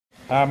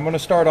I'm going to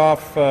start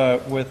off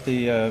with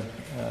the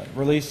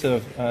release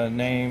of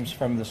names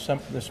from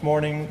this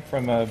morning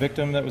from a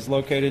victim that was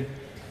located.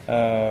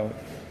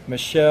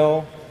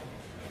 Michelle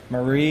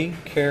Marie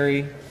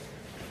Carey-Charba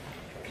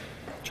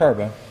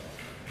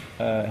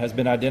has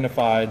been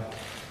identified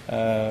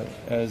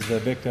as the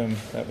victim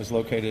that was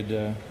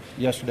located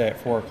yesterday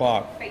at 4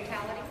 o'clock.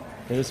 Fatality?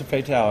 It is a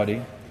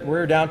fatality.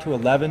 We're down to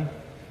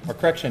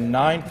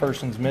 9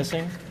 persons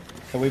missing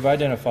that we've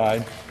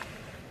identified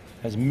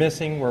as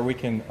missing, where we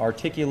can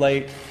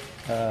articulate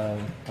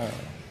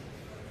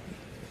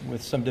with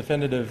some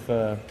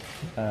definitive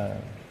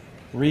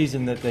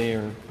reason that they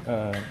are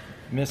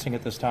missing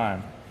at this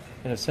time.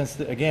 Since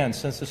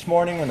this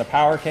morning when the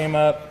power came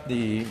up,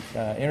 the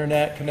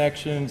internet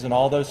connections and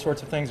all those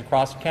sorts of things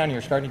across the county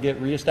are starting to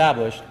get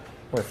reestablished.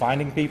 We're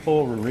finding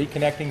people, we're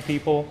reconnecting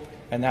people,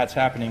 and that's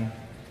happening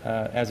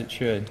as it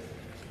should.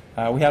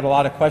 We had a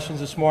lot of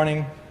questions this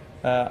morning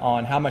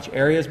on how much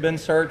area has been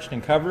searched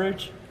and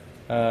coverage.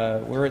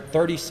 We're at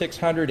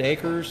 3,600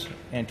 acres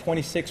and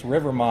 26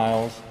 river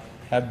miles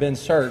have been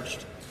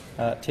searched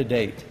to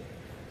date.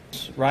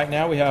 Right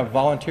now we have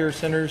volunteer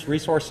centers,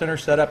 resource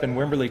centers set up in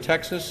Wimberley,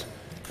 Texas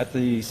at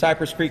the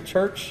Cypress Creek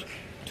Church,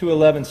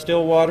 211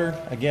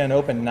 Stillwater, again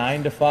open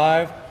 9 to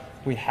 5.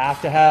 We have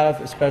to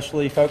have,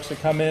 especially folks that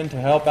come in to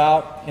help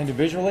out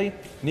individually,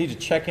 need to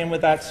check in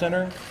with that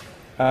center.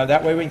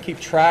 That way we can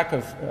keep track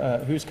of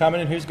who's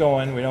coming and who's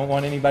going. We don't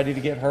want anybody to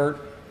get hurt.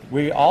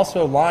 We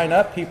also line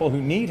up people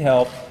who need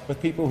help with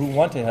people who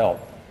want to help.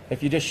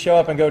 If you just show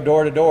up and go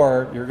door to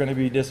door, you're going to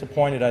be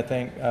disappointed, I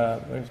think.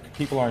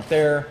 People aren't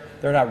there.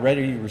 They're not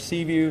ready to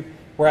receive you.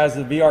 Whereas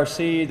the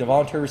VRC, the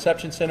Volunteer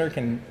Reception Center,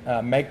 can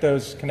make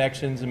those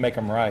connections and make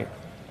them right.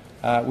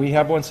 We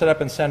have one set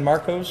up in San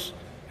Marcos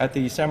at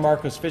the San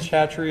Marcos Fish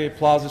Hatchery at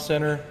Plaza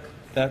Center.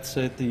 That's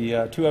at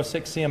the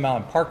 206 CM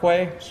Allen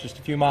Parkway. It's just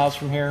a few miles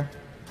from here.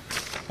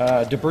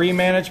 Debris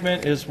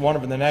management is one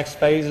of the next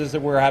phases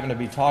that we're having to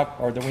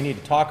that we need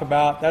to talk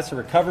about. That's a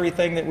recovery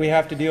thing that we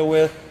have to deal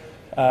with.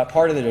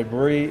 Part of the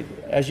debris,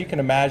 as you can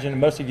imagine,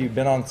 most of you have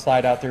been on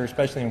site out there,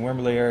 especially in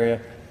Wimberley area,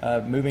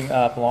 moving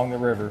up along the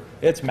river.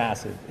 It's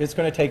massive. It's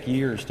going to take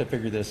years to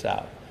figure this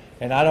out.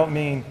 And I don't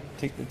mean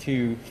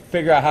to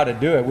figure out how to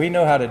do it. We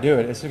know how to do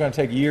it. It's going to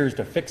take years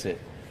to fix it.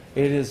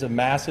 It is a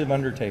massive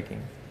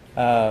undertaking.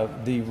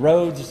 The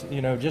roads,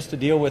 just to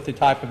deal with the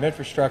type of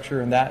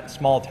infrastructure in that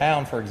small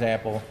town, for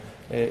example,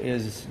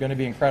 is going to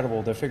be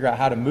incredible to figure out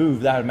how to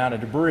move that amount of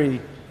debris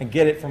and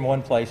get it from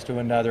one place to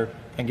another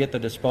and get the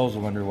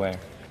disposal underway.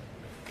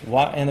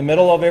 In the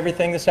middle of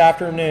everything this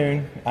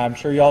afternoon, I'm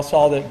sure you all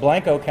saw that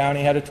Blanco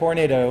County had a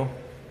tornado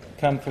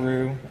come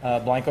through.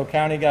 Blanco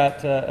County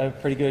got a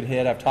pretty good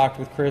hit. I've talked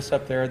with Chris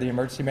up there, the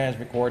emergency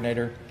management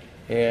coordinator,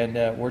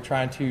 and we're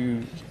trying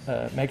to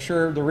make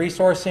sure the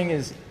resourcing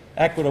is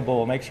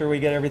equitable, make sure we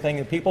get everything.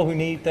 The people who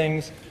need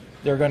things,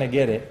 they're going to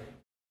get it.